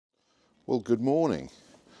Well, good morning.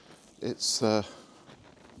 It's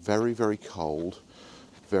very, very cold,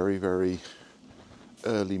 very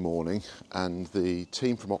early morning, and the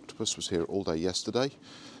team from Octopus was here all day yesterday.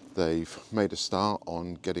 They've made a start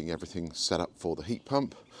on getting everything set up for the heat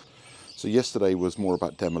pump. So yesterday was more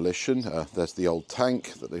about demolition. There's the old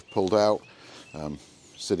tank that they've pulled out,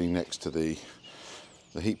 sitting next to the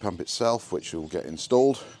heat pump itself, which will get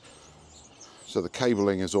installed. So the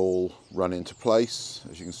cabling is all run into place,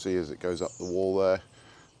 as you can see as it goes up the wall there.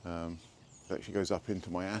 It actually goes up into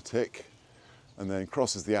my attic and then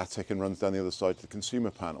crosses the attic and runs down the other side to the consumer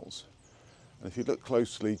panels. And if you look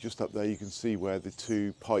closely, just up there you can see where the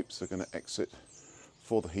two pipes are going to exit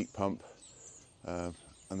for the heat pump, and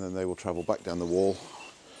then they will travel back down the wall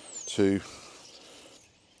to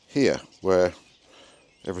here, where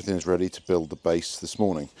everything is ready to build the base this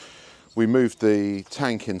morning. We moved the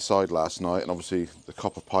tank inside last night, and obviously the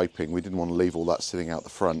copper piping, we didn't want to leave all that sitting out the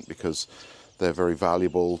front because they're very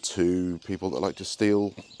valuable to people that like to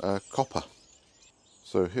steal copper.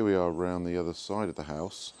 So here we are around the other side of the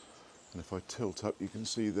house, and if I tilt up you can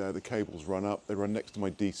see there the cables run up. They run next to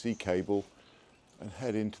my DC cable and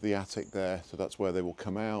head into the attic there, so that's where they will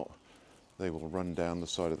come out. They will run down the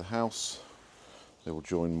side of the house. They will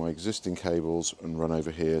join my existing cables and run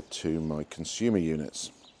over here to my consumer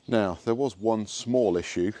units. Now, there was one small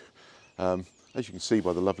issue. As you can see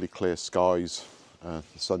by the lovely clear skies, the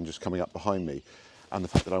sun just coming up behind me, and the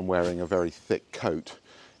fact that I'm wearing a very thick coat,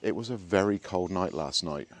 it was a very cold night last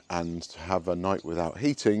night, and to have a night without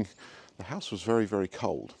heating, the house was very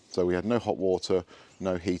cold. So we had no hot water,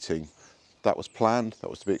 no heating. That was planned, that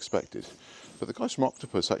was to be expected. But the guys from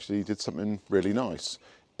Octopus actually did something really nice.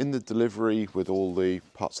 In the delivery with all the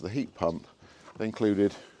parts of the heat pump, they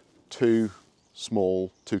included two small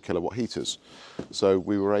 2 kilowatt heaters. So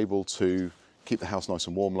we were able to keep the house nice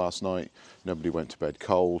and warm last night. Nobody went to bed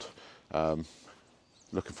cold.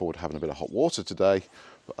 Looking forward to having a bit of hot water today.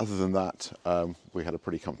 But other than that, we had a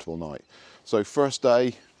pretty comfortable night. So first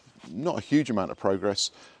day, not a huge amount of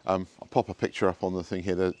progress. I'll pop a picture up on the thing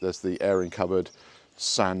here. There's the airing cupboard,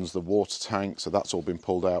 sans the water tank. So that's all been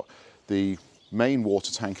pulled out. The main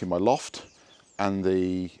water tank in my loft and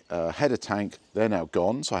the header tank, they're now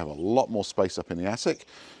gone, so I have a lot more space up in the attic.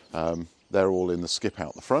 They're all in the skip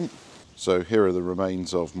out the front. So here are the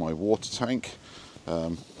remains of my water tank.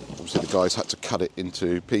 Obviously the guys had to cut it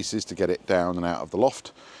into pieces to get it down and out of the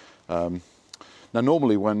loft. Now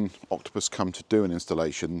normally when Octopus come to do an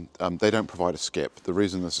installation, they don't provide a skip. The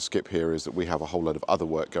reason there's a skip here is that we have a whole load of other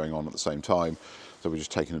work going on at the same time. So we're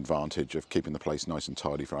just taking advantage of keeping the place nice and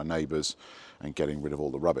tidy for our neighbours and getting rid of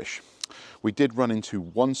all the rubbish. We did run into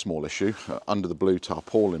one small issue. Under the blue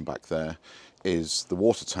tarpaulin back there is the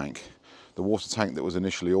water tank. The water tank that was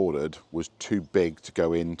initially ordered was too big to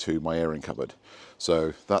go into my airing cupboard.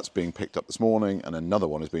 So that's being picked up this morning, and another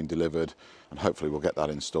one is being delivered, and hopefully we'll get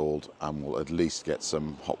that installed and we'll at least get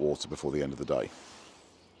some hot water before the end of the day.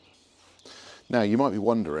 Now you might be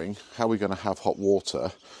wondering, how are we going to have hot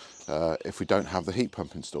water if we don't have the heat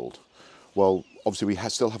pump installed? Well, obviously we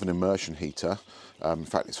still have an immersion heater. In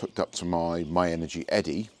fact, it's hooked up to my Energy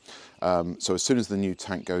Eddy. So as soon as the new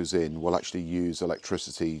tank goes in, we'll actually use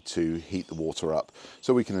electricity to heat the water up,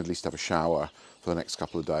 so we can at least have a shower for the next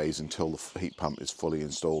couple of days until the heat pump is fully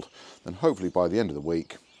installed. And hopefully by the end of the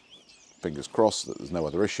week, fingers crossed that there's no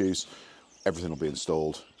other issues, everything will be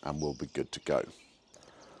installed and we'll be good to go.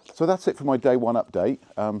 So that's it for my day one update.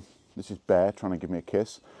 This is Bear trying to give me a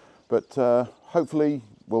kiss, but hopefully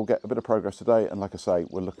we'll get a bit of progress today, and like I say,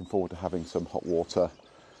 we're looking forward to having some hot water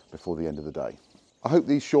before the end of the day. I hope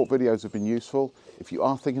these short videos have been useful. If you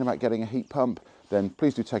are thinking about getting a heat pump, then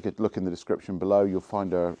please do take a look in the description below. You'll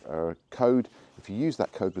find a code. If you use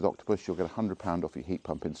that code with Octopus, you'll get £100 off your heat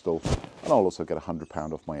pump install, and I'll also get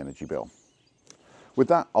 £100 off my energy bill. With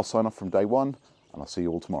that, I'll sign off from day one, and I'll see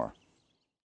you all tomorrow.